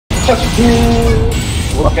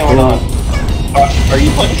What's going on? Are you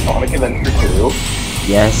playing Sonic Adventure 2?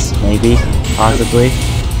 Yes, maybe, possibly.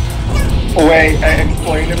 Wait,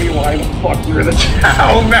 explain to me why the fuck you're the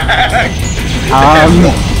Chow Max!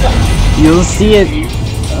 You'll see it in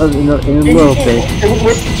a little bit.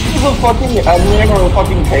 Was it a fucking onion or a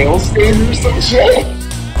fucking tail stage or some shit?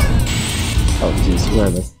 Oh jeez, where are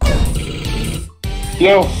this?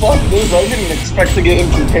 Yo, fuck this, I didn't expect to get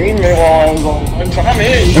entertainment while I was on time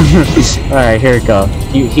in. Alright, here we go.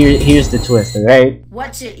 Here's the twist, alright?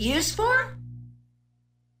 What's it used for?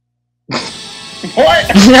 What?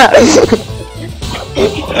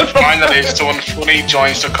 Finally, someone funny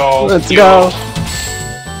joins the call. Let's go.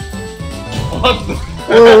 What the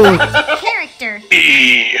Character.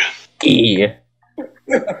 E.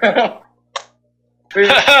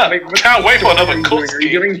 Can't wait for another cool Are you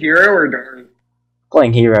doing hero or dark?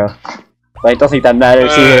 Playing hero. But I don't think that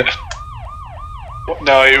matters here.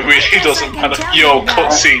 No, it really doesn't matter. Yo,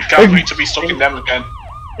 cutscene. Can't wait to be stuck in them again.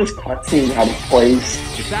 This cutscene's out of place.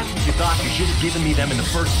 If that's what you thought, you should have given me them in the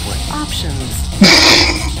first place. Options.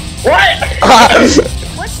 What?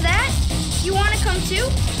 What's that? You wanna come too?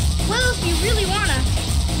 Well, if you really wanna,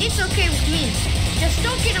 it's okay with me. Just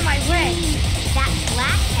don't get in my way. That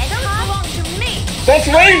black Those hedgehog? belong to me. That's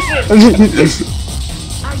racist!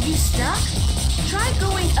 Are you stuck? Try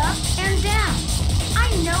going up and down. I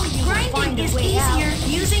know you will find a way easier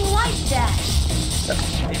using light dash.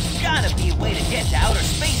 There's gotta be a way to get to outer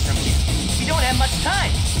space from here. We don't have much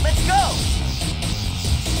time. Let's go!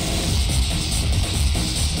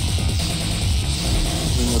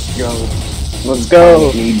 Let's go. Let's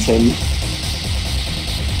go. Needs him.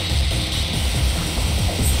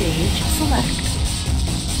 Stage select.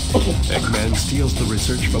 Eggman steals the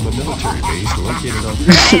research from a military base located on... Did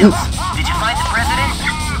you find the president?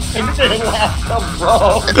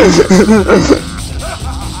 Bro.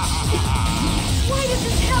 Why does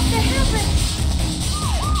this have to happen?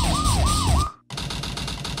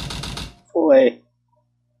 Boy.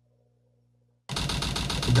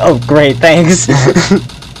 Oh, great, thanks.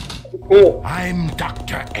 Cool. I'm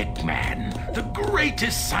Dr. Eggman, the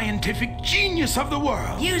greatest scientific genius of the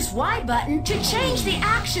world. Use Y button to change the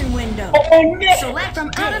action window. Oh no! Select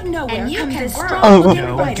from out of nowhere And you comes can this grow. strong looking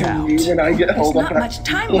No fighter. doubt. When I get There's hold not up much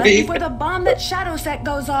time left before the bomb that Shadow Set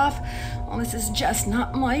goes off. Well, this is just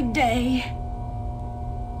not my day.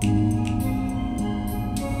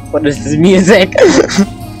 What is this music?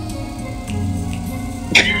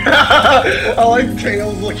 I like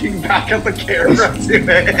Tails looking back at the camera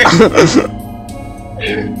today.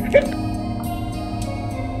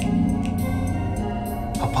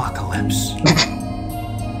 Apocalypse.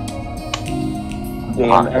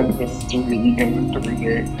 Damn, I'm history and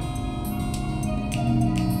 3.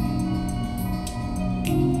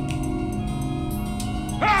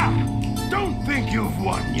 Ah! Don't think you've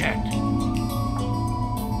won yet.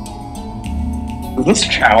 Is this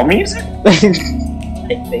Chow music? I think.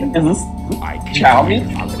 Is this I can Chow hear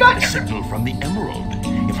music? following the signal from the emerald.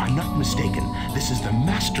 If I'm not mistaken, this is the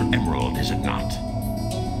Master Emerald, is it not?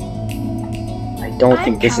 I don't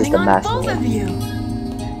think this is the I'm master counting on both of one.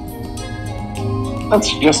 you. That's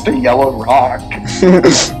just a yellow rock. Look,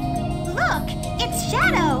 it's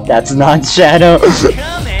Shadow. That's not Shadow.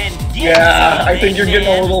 Come and get Yeah, some, I think you're getting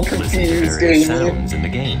a Eggman. little Listen to confused, various Damien. sounds in the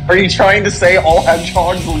game. Are you trying to say all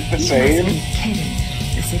hedgehogs look the same? Kidding.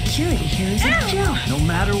 The security here is a joke. No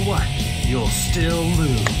matter what, you'll still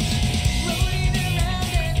lose.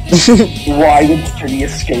 Why did City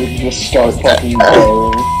Escape just start fucking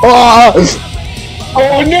going? Oh!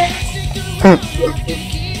 Oh no!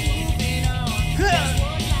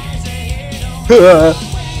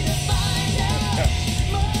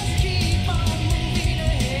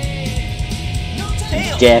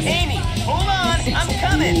 Tails, Damn it. Amy, hold on, I'm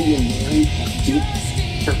coming.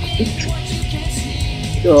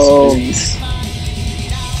 Oh. This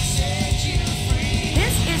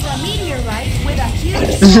is a meteorite with a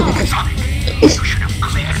huge star.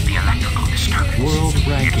 World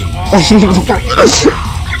ranking.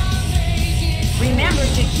 Remember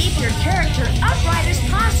to keep your character upright as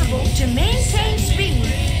possible to maintain speed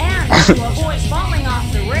and to avoid falling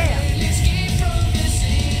off the rail.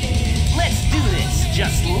 Let's do this.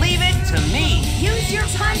 Just leave it to me. Use your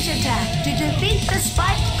punch attack to defeat the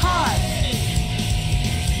spiked card.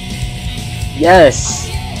 Yes.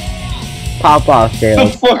 Pop off, The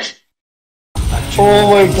Tails. fuck?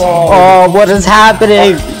 Oh my god. Oh, what is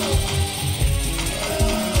happening?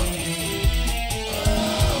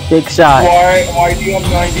 Big shot. Why do you have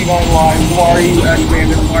 99 lives? Why are you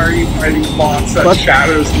Eggman and why are you fighting bots that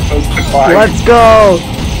Shadow's supposed to fight? Let's go.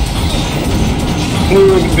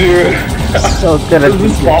 Dude. So good at Is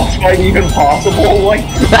this boss fight even possible? Like,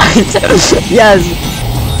 yes.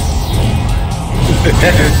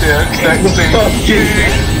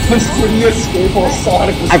 the city escape while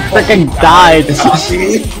Sonic was I freaking died.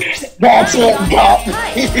 That's what got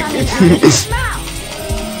me.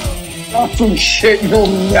 That's some shit you'll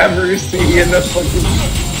never see in the fucking.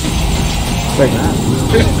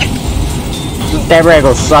 That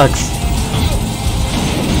angle sucks.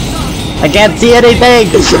 I can't see anything.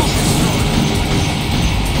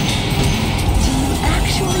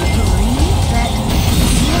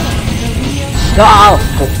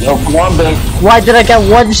 Oh, Yo, come on, Ben. why did I get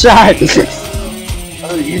one shot?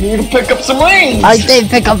 You need to pick up some rings. I did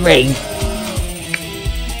pick up ring.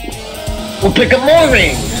 We'll pick up more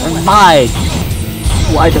rings. Fine.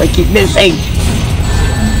 Why do I keep missing?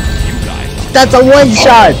 That's a one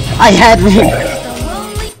shot. I had ring. The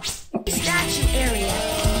lonely statue area.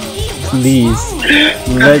 Please,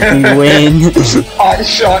 let me win. Hot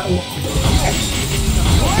shot.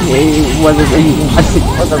 It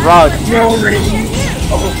wasn't wrong. No rings.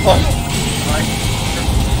 Oh, fuck.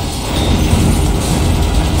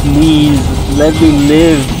 Please, let me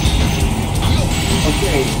live.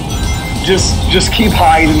 Okay. Just keep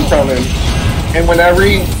hiding from him. And whenever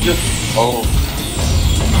he just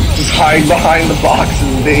hide behind the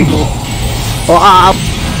boxes, Bagel. Oh,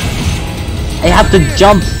 I have to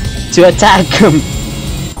jump to attack him.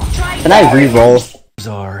 Can I re-roll?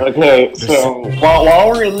 Okay, so while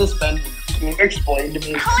we're in this bend, can you explain to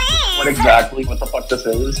me what the fuck this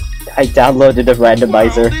is? I downloaded a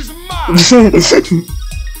randomizer.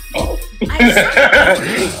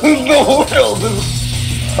 The world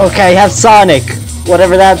is Okay, I have Sonic.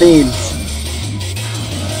 Whatever that means.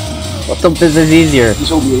 What's up, this is easier.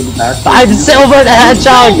 I'm Silver the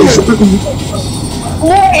Hedgehog!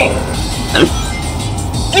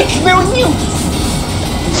 It's no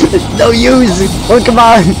use! It's no use! Oh, come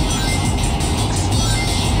on!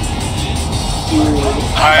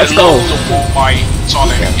 I Let's love go. the white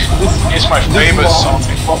Sonic. It's my favorite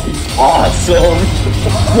Sonic. Awesome!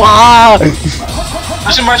 Wow!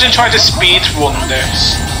 Just imagine trying to speed run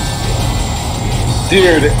this.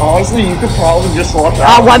 Dude, honestly, you could probably just walk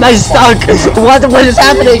Ah, out why am I stuck? What is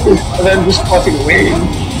happening? and then just fucking win.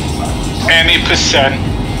 Any percent.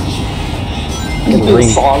 The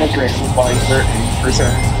Sonic ranks by 30%.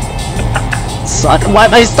 Suck. Why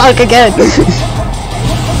am I stuck again?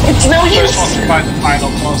 It's no First use! one to find the final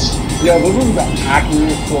boss. Yo, this is the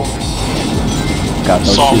accurate one. God, no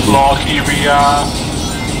Soft cheating. block, here we are.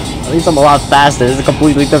 At least I'm a lot faster. This is a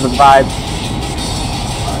completely different vibe.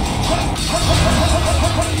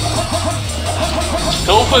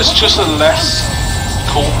 Silver's just a less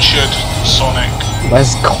cultured Sonic.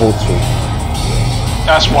 Less culture.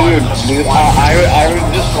 That's why. Dude, I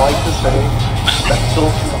would just like to say that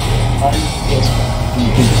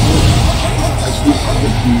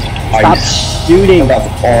Stop shooting.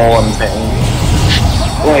 That's all I'm saying.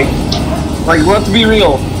 Like, let's be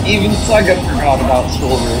real. Even Saga forgot about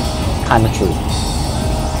Silver. Kinda true.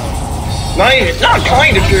 Not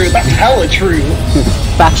kinda true. That's hella true.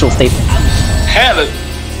 Factual statement. Hell,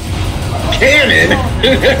 Canon.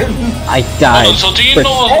 I died. so do you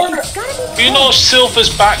know Silver's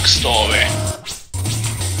backstory?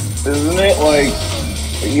 Isn't it like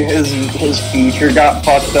his feature got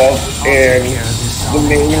fucked up, and the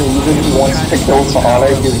main reason he wants to kill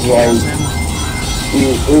Sonic is like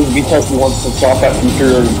it was because he wants to stop that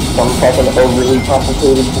feature from fucking overly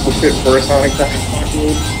complicated bullshit for a Sonic to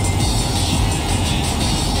happen.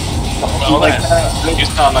 Well, Like that. you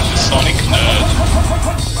sound like a Sonic nerd.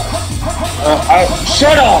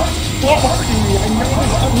 Shut up! Stop talking to me! I know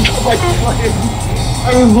this because I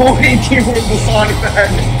was way too into Sonic the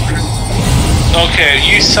Hedgehog. Okay,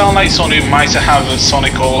 you sound like someone who might have a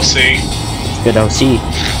Sonic OC. Good OC.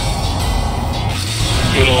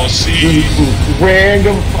 Good OC.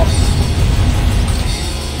 Random.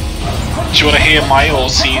 Do you want to hear my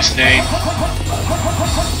OC's name?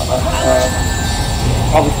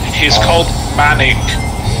 He's called Manic.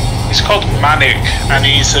 He's called Manic, and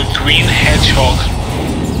he's a green hedgehog.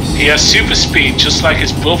 He has super speed, just like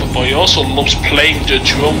his brother, but he also loves playing the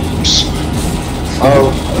drums.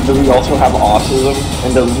 Oh, does he also have autism?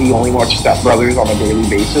 And does he only watch Step Brothers on a daily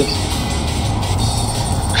basis?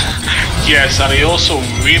 Yes, and he also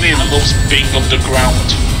really loves being underground.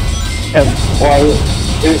 Well,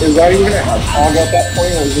 is that even a hedgehog at that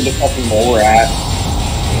point, or is it a fucking mole rat?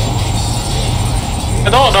 I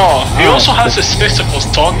don't know. He also has a sister called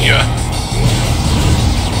Tonya.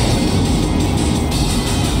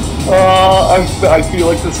 I feel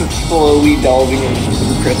like this is slowly delving into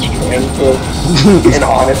the Christian, and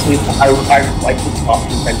honestly, I like to stop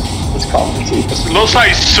this conversation. Looks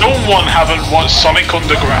like someone haven't watched Sonic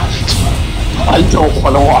Underground. I don't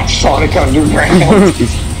want to watch Sonic Underground.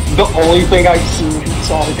 The only thing I've seen in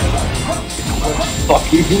Sonic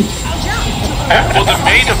fucking. Well, they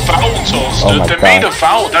made a vow to us. Oh my They God. made a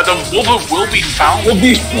vow that the mother will be found.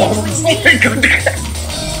 Sonic Underground.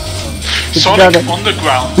 Sonic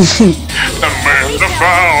Underground. The made a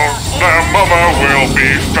vow, the mother will be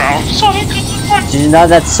found. Sonic Underground. Did you know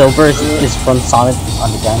that Silver is from Sonic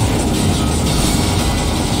Underground?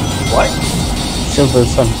 What? Silver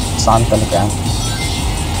is from Sonic Underground.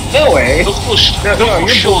 No way. Look who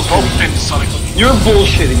shows up in Sonic Underground. You're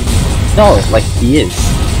bullshitting. No, like he is.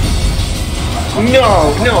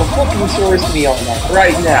 No, fucking source me on that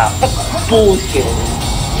right now. Bullshit.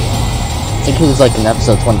 I think he was like in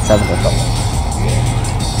episode 27 or something.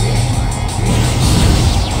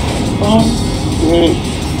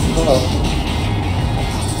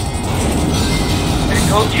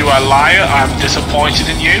 You are a liar. I'm disappointed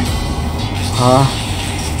in you. Huh?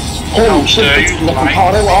 Holy shit, dare it's you lie?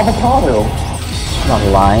 avocado. I'm not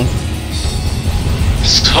lying.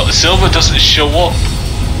 Silver doesn't show up.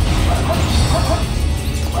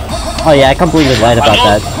 Oh yeah, I can't believe you lied about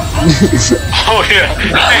I that. Oh yeah.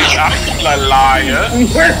 Hey, I'm a liar.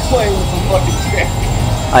 We're playing with the fucking shit.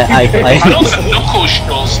 I know that Knuckles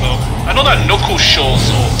shows though. I know that Knuckles shows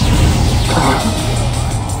up.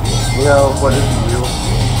 You know what is real?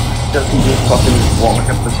 Doesn't just fucking walk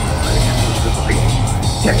up this morning and just like,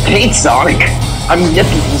 hey Sonic, I'm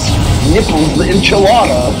nipples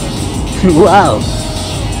enchilada. Wow.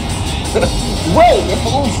 Whoa,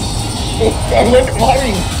 nipples! I'm like, why are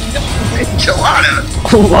you nipples enchilada?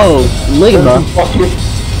 Whoa, Ligma.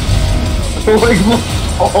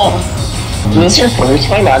 Is this your first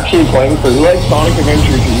time actually playing through like Sonic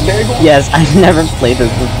Adventure 2, Bagel? Yes, I've never played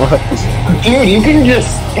this before. Dude, you can just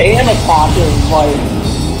stand attack him, like...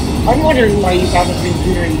 I'm wondering why you haven't been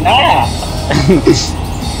doing that.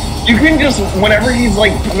 You can just, whenever he's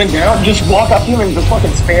like coming down, just walk up to him and just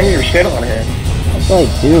fucking spam your shit on him. That's what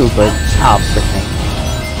I do, but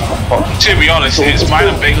freaking. To be honest, it's mine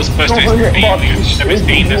and Bagel's first experience ever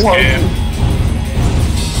seen this game.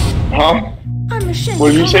 Huh? I'm ashamed.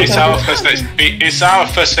 What did you say? It's our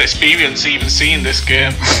first experience even seeing this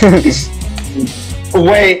game.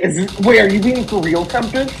 Wait, are you being for real,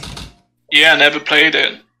 Tempest? Yeah, I never played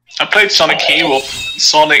it. I played Sonic Hero,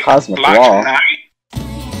 Sonic Cosmic Black Wall. Knight.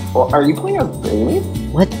 Well, are you playing as Amy?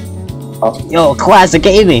 What? Oh. Yo, classic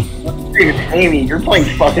Amy. Amy, you're playing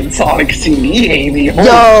fucking Sonic CD, Amy. Holy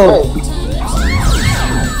Yo!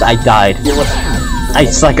 shit. I died. I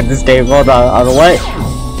suck at this game. Hold on what?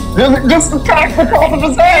 Just attack the top of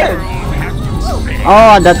his head!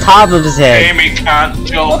 Oh, on the top of his head. Amy can't The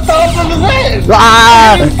jump. top of his head!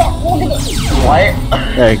 Ah! What?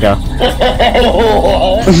 There you go.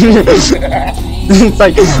 What? It's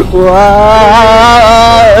like, what?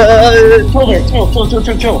 Chill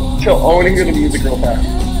there, chill. I wanna hear the music real fast.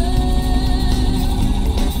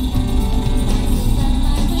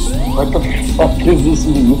 What the fuck is this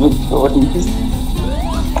music noise?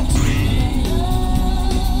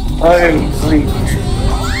 I am free.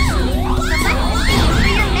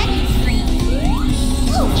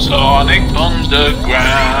 Sonic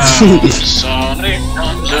Underground. Sonic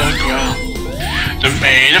Underground. They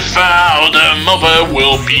made a vow, the mother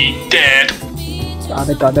will be dead.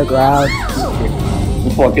 Sonic Underground. The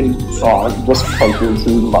fucking song just punches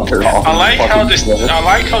his mother off. I like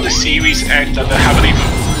how the series ends and they haven't even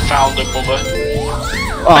found the mother.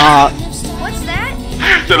 What's that?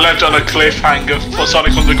 They left on a cliffhanger for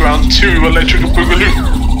Sonic Underground 2 Electric Boogaloo.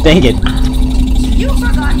 Dang it. You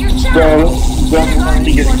forgot your challenge.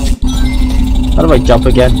 How do I jump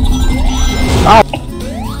again? Oh!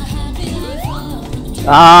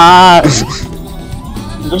 Ah!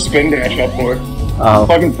 Just spin dash up for it. Oh,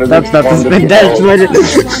 Fucking physics that's not the one spin to dash. go. What it-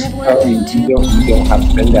 You don't have to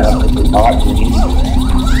spin dash like the dot green.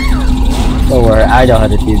 Don't worry, I know how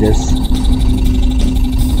to do this.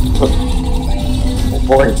 Oh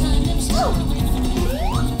boy.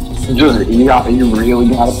 You really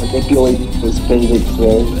gotta manipulate this physics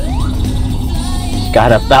there.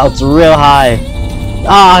 Gotta bounce real high.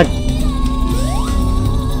 Ah!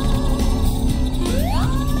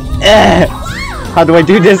 How do I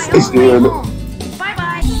do this? Dude.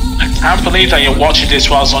 Bye-bye. I can't believe that you're watching this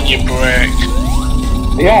whilst on your break.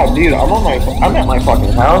 Yeah, dude, I'm at my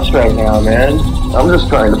fucking house right now, man. I'm just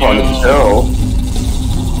trying to fucking chill.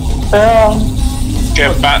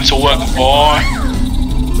 Get back to work, boy.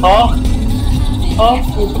 Huh?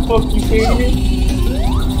 What the fuck you saying to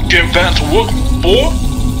me? Get back to work, boy.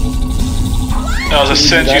 That was a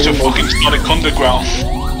sent you to fucking Sonic Underground.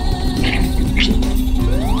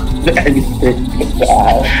 anything but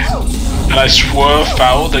that. And I swear,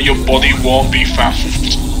 foul, that your body won't be found.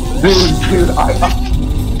 Dude, I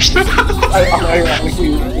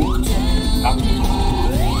ironically...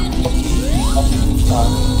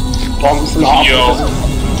 Yo,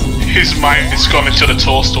 his mind is gone into the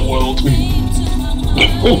toaster world.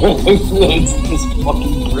 It's just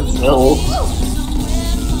fucking Brazil.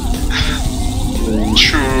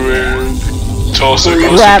 True. Toaster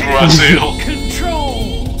goes to Brazil.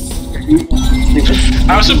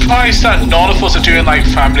 I'm surprised that none of us are doing like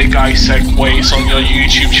Family Guy segues on your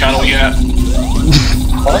YouTube channel yet.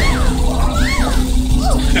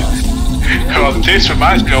 Well, this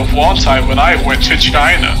reminds me of one time when I went to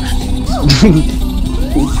China.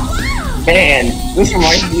 Man, this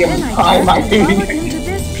reminds me of the time I into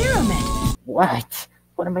this pyramid. What?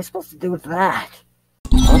 What am I supposed to do with that?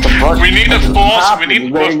 What the fuck?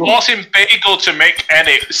 We're forcing Bagel to make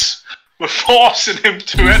edits. We're forcing him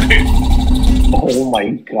to edit. Oh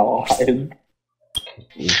my god.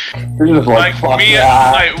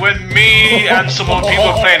 Like when me and some other people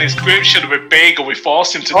are playing Inscription with Bagel, we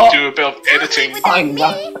force him to do a bit of editing. I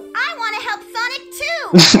want to help Sonic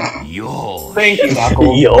too. Yo. Thank you,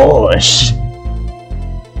 Knuckles. Yosh.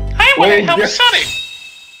 I want to help Sonic.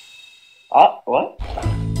 What?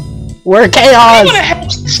 We're I chaos. want to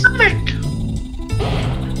help Sonic.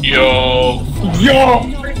 Yo.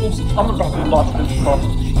 I'm about to lost this stuff.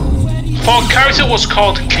 For a character was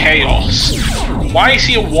called Chaos, why is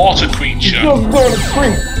he a water creature? I'm gonna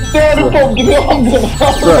scream.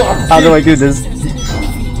 How do I do this?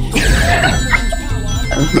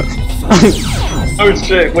 Oh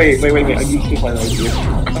shit, wait. I need to find right here.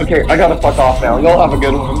 Okay, I gotta fuck off now. Y'all have a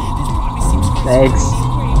good one. Thanks.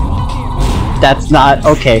 That's not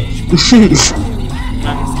okay. Who the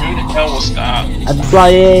hell was that? I'm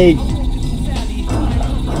flying.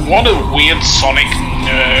 What a weird Sonic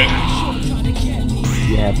nerd.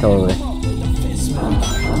 Yeah, totally.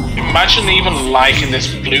 Imagine even liking this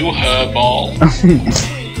blue hairball.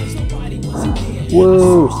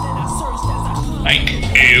 Whoa. Like,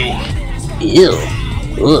 ew. Ew.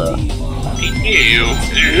 Ugh. Ew.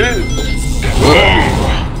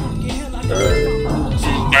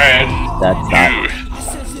 Man. That's not.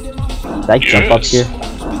 Did I jump up here?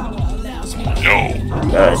 No.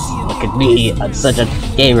 Yes. Look at me. I'm such a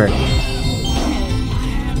gamer.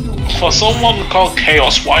 For someone called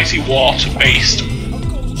Chaos, why is he water-based?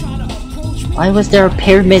 Why was there a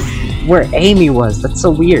pyramid where Amy was? That's so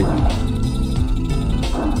weird.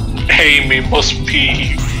 Amy must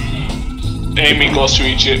be... Amy goes to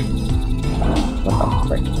Egypt. What the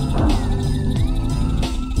frick?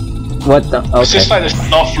 What the? Okay. It's just like this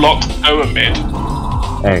North-Lock pyramid.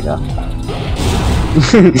 There you go.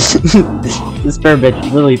 This pyramid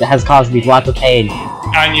really has caused me lots of pain.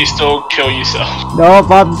 And you still kill yourself. No,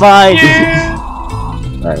 I'm fine. Yeah.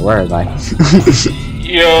 Alright, where am I?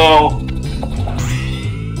 Yo.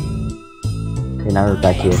 Okay, now we're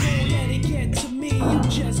back here.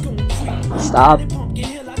 Stop.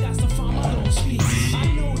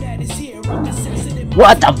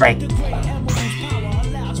 What the frick?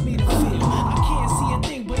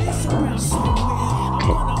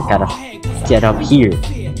 Okay, I gotta get up here.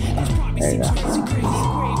 There you go.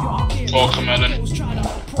 Cocomelon.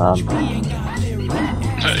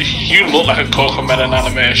 You look like a Cocomelon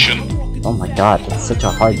animation. Oh my god, that's such a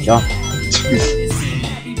hard jump.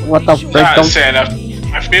 What the frick? That's enough.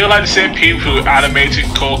 I feel like the same people who animated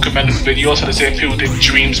Cocomelon videos are the same people who did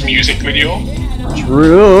Dream's music video.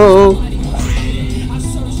 True.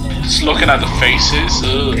 Just looking at the faces.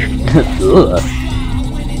 Ugh.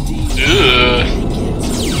 Ugh.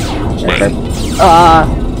 Ugh.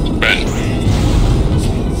 Ben.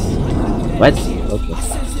 What? Okay.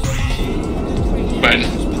 Ben.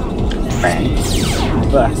 Ben.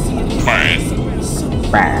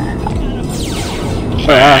 Ben.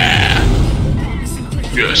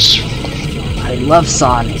 Yes. I love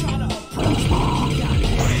Sonic.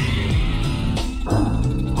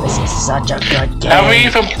 This is such a good game. Have we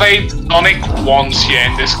even played Sonic once yet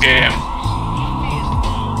in this game?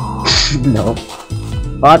 No.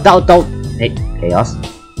 Don't. Hey, Chaos.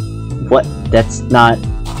 What? That's not.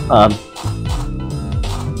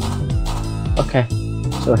 Okay.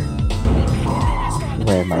 Sure.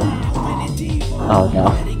 Where am I? Oh no.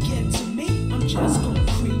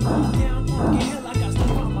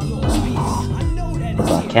 Hold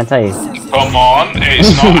on, can't I? Come on,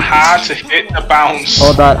 it's not hard to hit the bounce.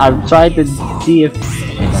 Hold on, I'm trying to see if.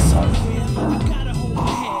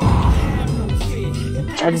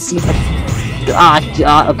 Trying to see if I.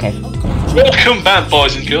 Okay. Welcome back,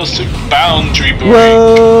 boys and girls, to Boundary Break.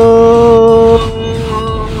 Whoa!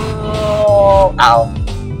 Ow.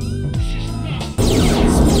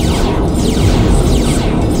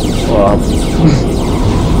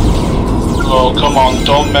 Oh, come on,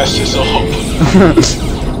 don't mess this up.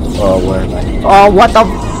 Oh, where am I? Oh, what the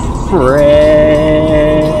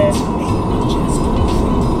frick?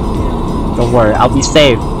 Don't worry, I'll be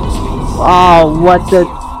safe. Oh, what the?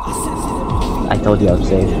 I told you I'm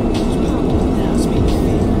safe.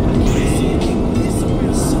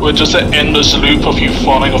 We're just an endless loop of you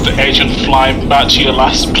falling off the edge and flying back to your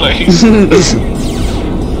last place.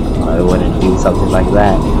 I wouldn't do something like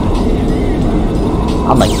that.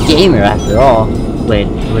 I'm a gamer after all. Wait,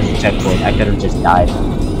 it was a checkpoint. I could have just died.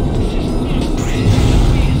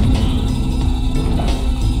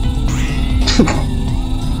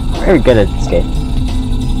 Very good at this game.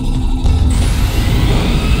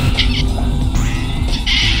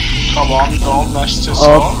 Come on, don't mess this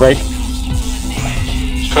Oh, up. break.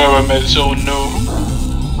 Pyramids, oh no.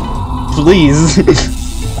 Please.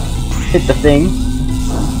 Hit the thing.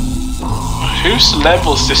 Whose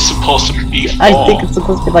level is this supposed to be for? I think it's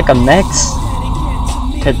supposed to be like a max.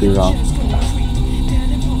 Could be wrong.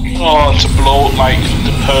 Oh, to blow up like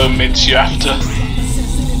the pyramids you have to.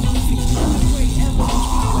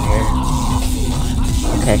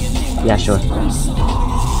 Okay. Yeah, sure.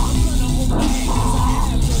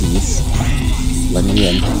 Please. Let me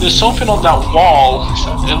in. There's something on that wall.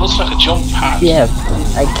 It looks like a jump pad. Yeah,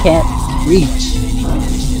 I can't reach.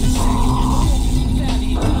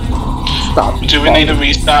 Stop. Do we need to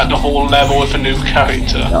restart the whole level with a new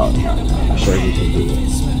character? No, I'm sure we can do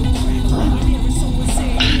this.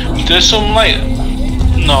 There's some like...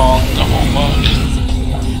 No, that won't work.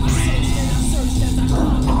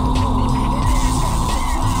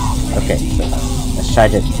 Okay, so let's try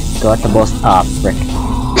to go at the most frick.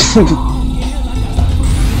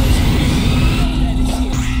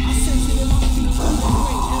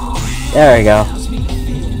 There we go.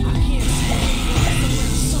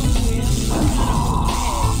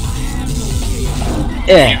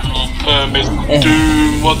 Permit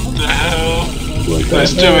doom, what the hell?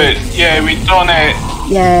 Let's do it. Yeah, we done it.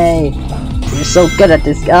 Yay! You're so good at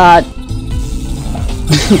this, God.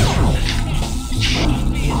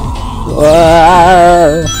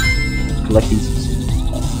 Whoa! Collect these.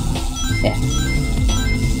 Yeah.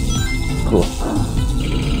 Cool.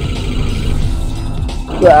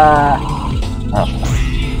 Oh.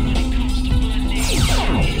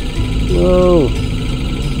 Whoa!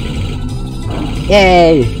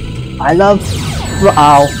 Yay! I love.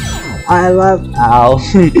 Ow! I love. Ow!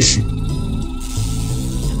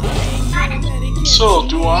 So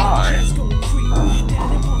do I.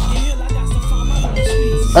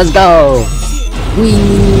 Let's go!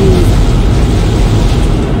 Whee!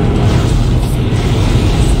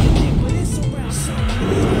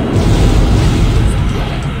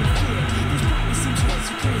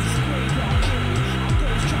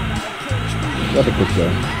 What a good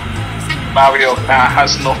game. Mario Kart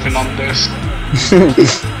has nothing on this.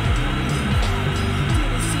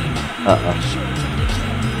 Uh-oh.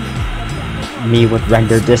 Me with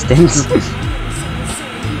render distance.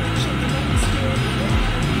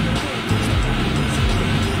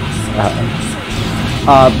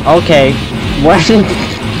 Okay. What?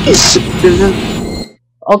 This is...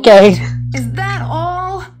 Okay. Is that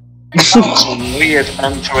all? That was a weird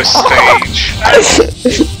end to a stage.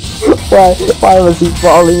 Why was he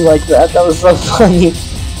falling like that? That was so funny.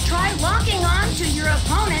 Try locking on to your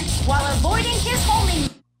opponent while avoiding his homing.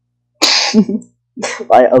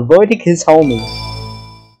 By avoiding his homing.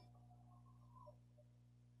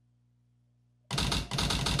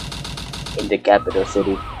 In the capital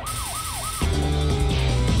city.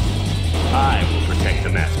 I will protect the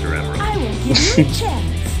Master Emerald. I will give you a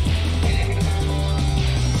chance.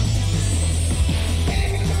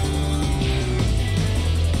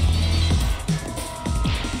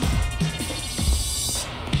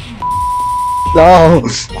 No!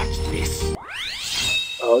 Watch this.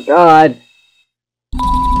 Oh God!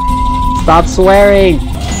 Stop swearing!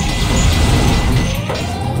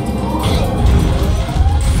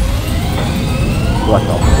 What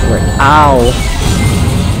the frick? Ow!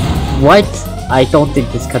 What? I don't think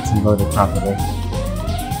this cutscene loaded properly.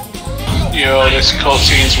 Yo, this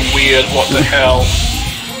cutscene's weird, what the hell?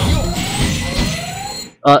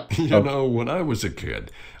 You know, when I was a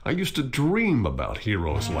kid, I used to dream about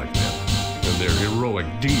heroes like them and their heroic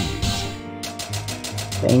deeds.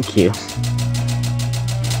 Thank you.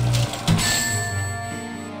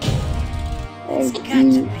 It's Thank got to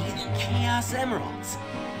you. be the Chaos Emeralds.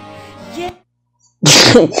 Yeah.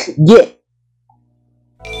 Yeah!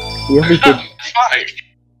 We only did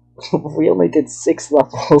 5. we only did 6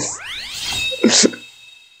 levels.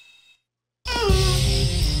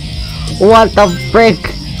 What the frick?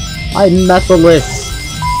 I'm Methodist.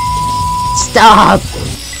 Stop!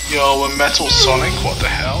 Yo, we're Metal Sonic, what the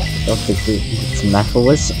hell? Don't think it's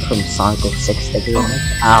Metallus from Sonic 06 that you're in it?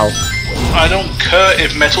 Ow. I don't care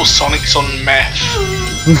if Metal Sonic's on meth.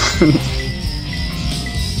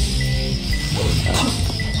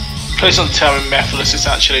 Please don't tell me Metallus is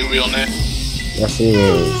actually a real name. Yes it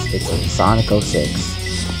is. It's in Sonic 06.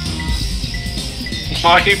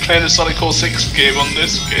 Why are you playing the Sonic 06 game on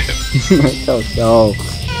this game? I don't know.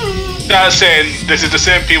 That's saying this is the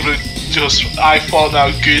same people who just I thought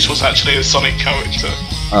that Goose was actually a Sonic character.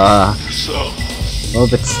 So A little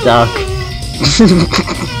bit stuck.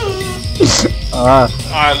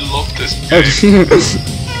 I love this game.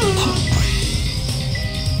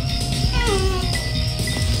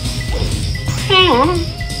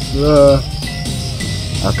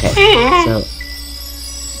 Okay, so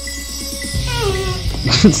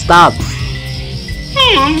stop!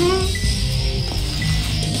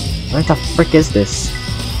 What the frick is this?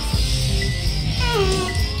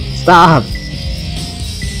 Stop!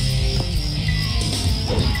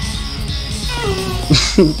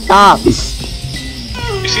 Stop!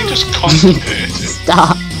 Is he just constipated?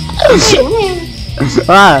 Stop!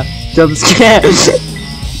 Jump scare!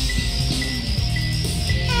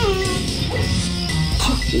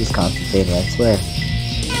 He's constipated, I swear.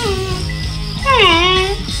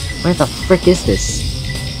 Where the frick is this?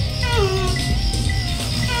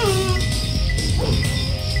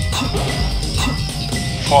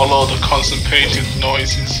 Follow the constipated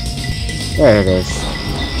noises. There it is.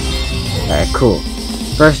 Alright, cool.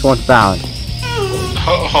 First one found.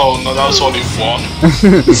 Oh no, that was only one.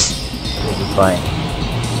 Fine.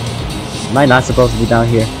 Am I not supposed to be down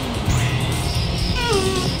here?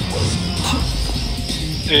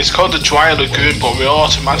 It's called the Dry Lagoon, but we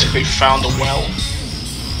automatically found a well.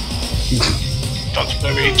 That's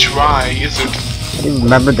very dry, is it? I didn't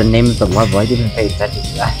remember the name of the level, I didn't pay attention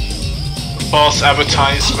to that. False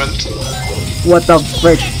advertisement. What the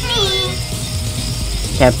frick?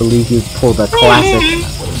 Can't believe you pulled a classic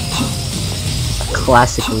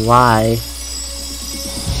lie.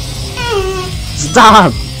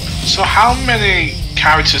 Stop! So how many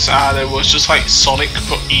characters are there? Was just like Sonic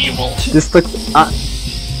but evil? This looks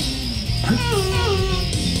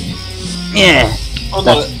yeah. Oh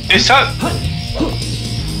no, is that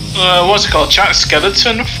what's it called? Jack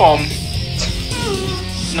Skeleton from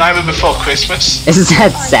Nightmare Before Christmas? Is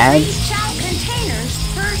that sad?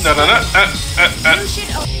 No.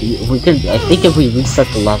 We could. I think if we reset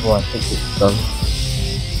the level, I think it does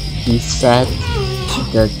reset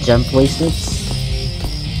the gem placements.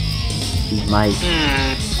 We might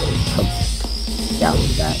come down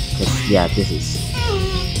with that. Cause yeah, this is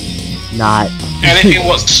not anything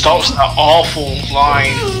what stops that awful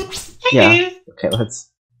line. Yeah. Okay, let's.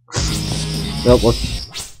 Well,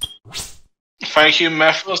 Thank you,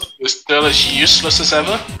 Methodus. You're still as useless as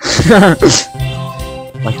ever.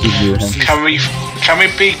 Lucky you. Can we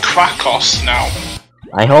be Krakos now?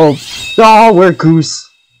 I hope. Oh, we're Goose.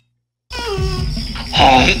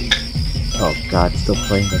 Honk. Oh God, still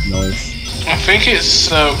playing that noise. I think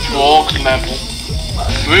it's Rogue level,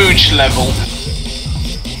 Rouge level.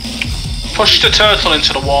 Push the turtle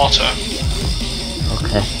into the water.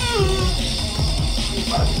 Okay.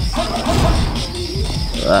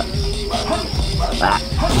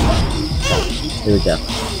 Here we go.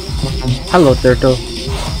 Hello, turtle.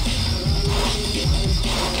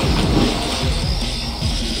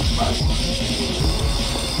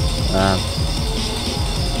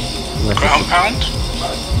 Ground pound.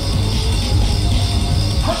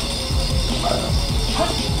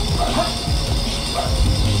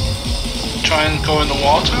 Try and go in the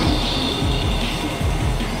water.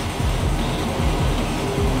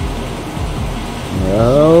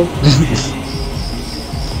 No.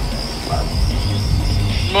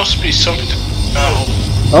 Must be something to...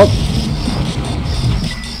 Oh.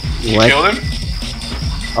 You What? killed him?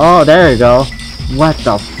 Oh, there you go. What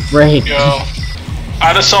the frick? Yo.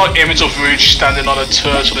 I just saw an image of Rouge standing on a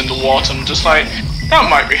turtle in the water and I'm just like, that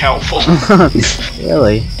might be helpful.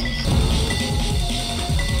 Really?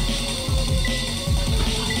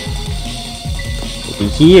 Over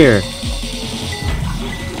here.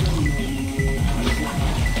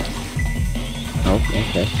 Oh,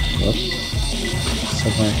 okay. Well,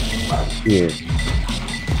 somewhere here.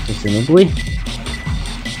 Presumably.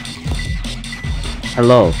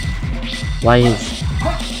 Hello. Why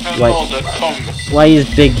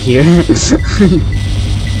is Big here?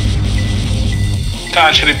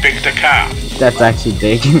 Actually big the cat. That's actually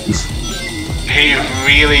Big. He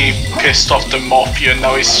really pissed off the mafia and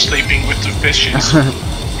now he's sleeping with the fishes.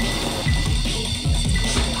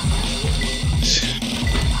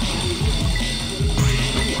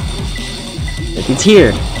 Look, it's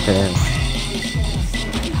here! Okay.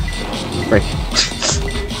 Frick.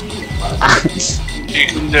 You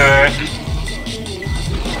can do it.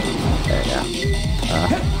 There we go.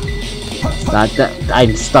 Not that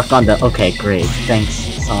I'm stuck on the. Okay, great. Thanks,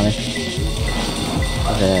 Sonic.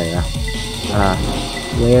 Okay, there we go.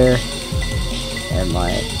 Where am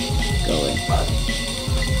I going?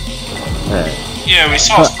 Yeah, we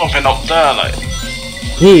saw something up there, like.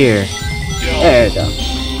 Here. Yeah. There we go.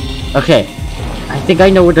 Okay, I think I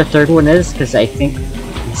know where the third one is because I think we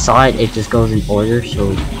saw it. It just goes in order,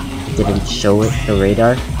 so it didn't show it the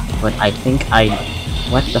radar. But I think I.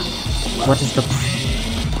 What the? What is the?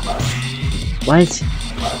 What?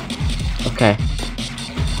 Okay.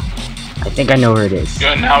 I think I know where it is.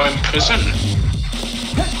 You're now in prison.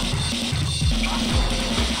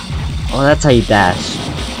 Oh, that's how you dash.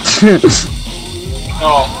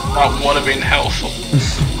 Oh, that would have been helpful.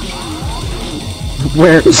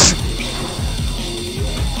 Where?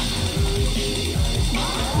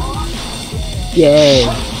 Yay!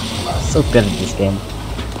 So good at this game.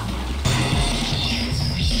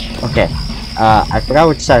 Okay. I forgot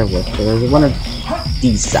which side it was. There was one of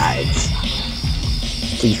these sides.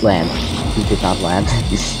 Please land. You did not land.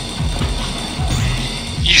 You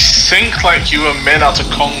think like you were made out of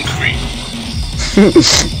concrete.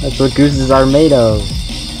 That's what gooses are made of.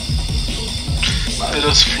 They're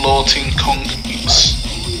just floating concretes.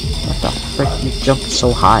 What the frick? You jumped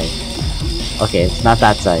so high. Okay, it's not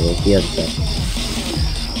that side, it's the other side.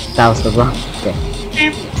 That was the wrong. Okay.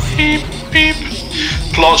 Beep, beep, beep.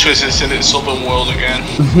 Plot twist is in its southern world again.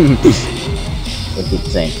 Would be the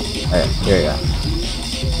same. Alright, here we go.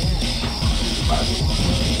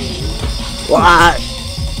 What?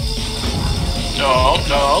 No,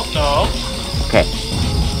 no, no. Okay.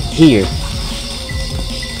 Here.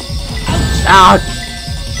 Out!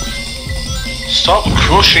 Stop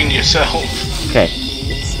crushing yourself. Okay.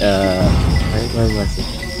 It's, where was it?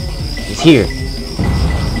 It's here.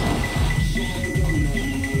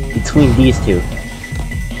 Between these two.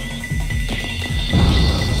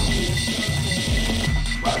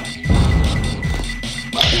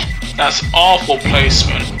 That's awful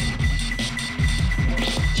placement.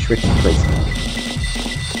 Tricky placement.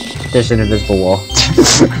 There's an invisible wall.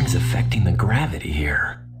 Something's affecting the gravity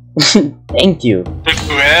here. Thank you. The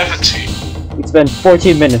gravity. We spent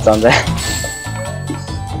 14 minutes on that.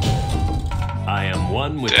 I am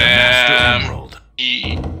one with the Master Emerald.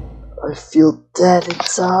 I feel dead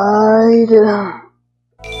inside.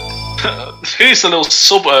 Here's a little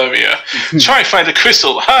sub area. Try and find a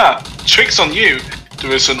crystal. Ha! Trick's on you.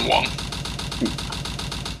 There isn't one.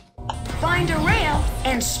 Find a rail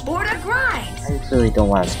and sport a grind. I really don't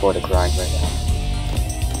want to sport a grind right now.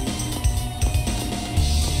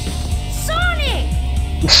 Sonic!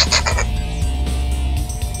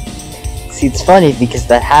 See, it's funny because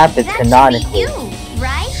that happens That should canonically. be you,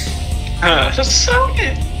 right? That's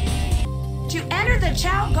Sonic. To enter the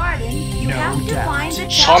Chow Garden, you have to find the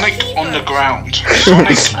Chow Sonic Keeper. on the ground.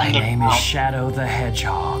 Sonic My on the name is ground. Shadow the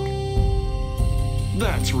Hedgehog.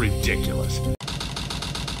 That's ridiculous.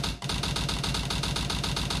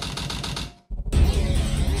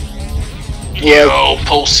 Yo,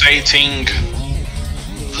 pulsating.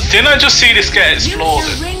 Didn't I just see this get Use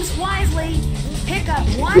exploded? your rings wisely. Pick up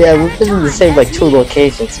one Yeah, at we've a been in the time same like as 2 you-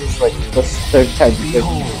 locations. It's like the third time.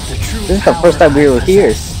 Behold, the true This is the first time we were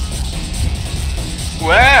here.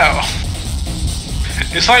 Wow.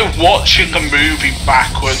 It's like watching a movie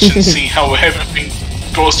backwards and see how everything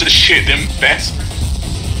goes to shit in best.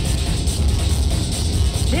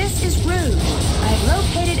 This is Rouge. I've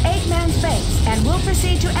located 8-Man's base and will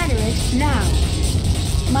proceed to enter it now.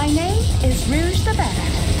 My name is Rouge the better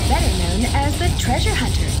known as the Treasure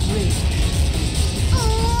Hunter Rouge.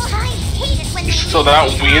 Oh, I hate it when they So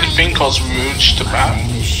that weird thing calls Rouge to My bat.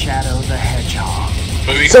 name is Shadow the Hedgehog.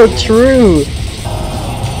 Very So cool. true!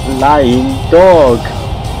 Lying dog.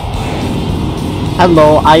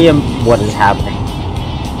 Hello, I am. What is happening?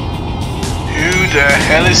 Who the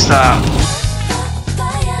hell is that?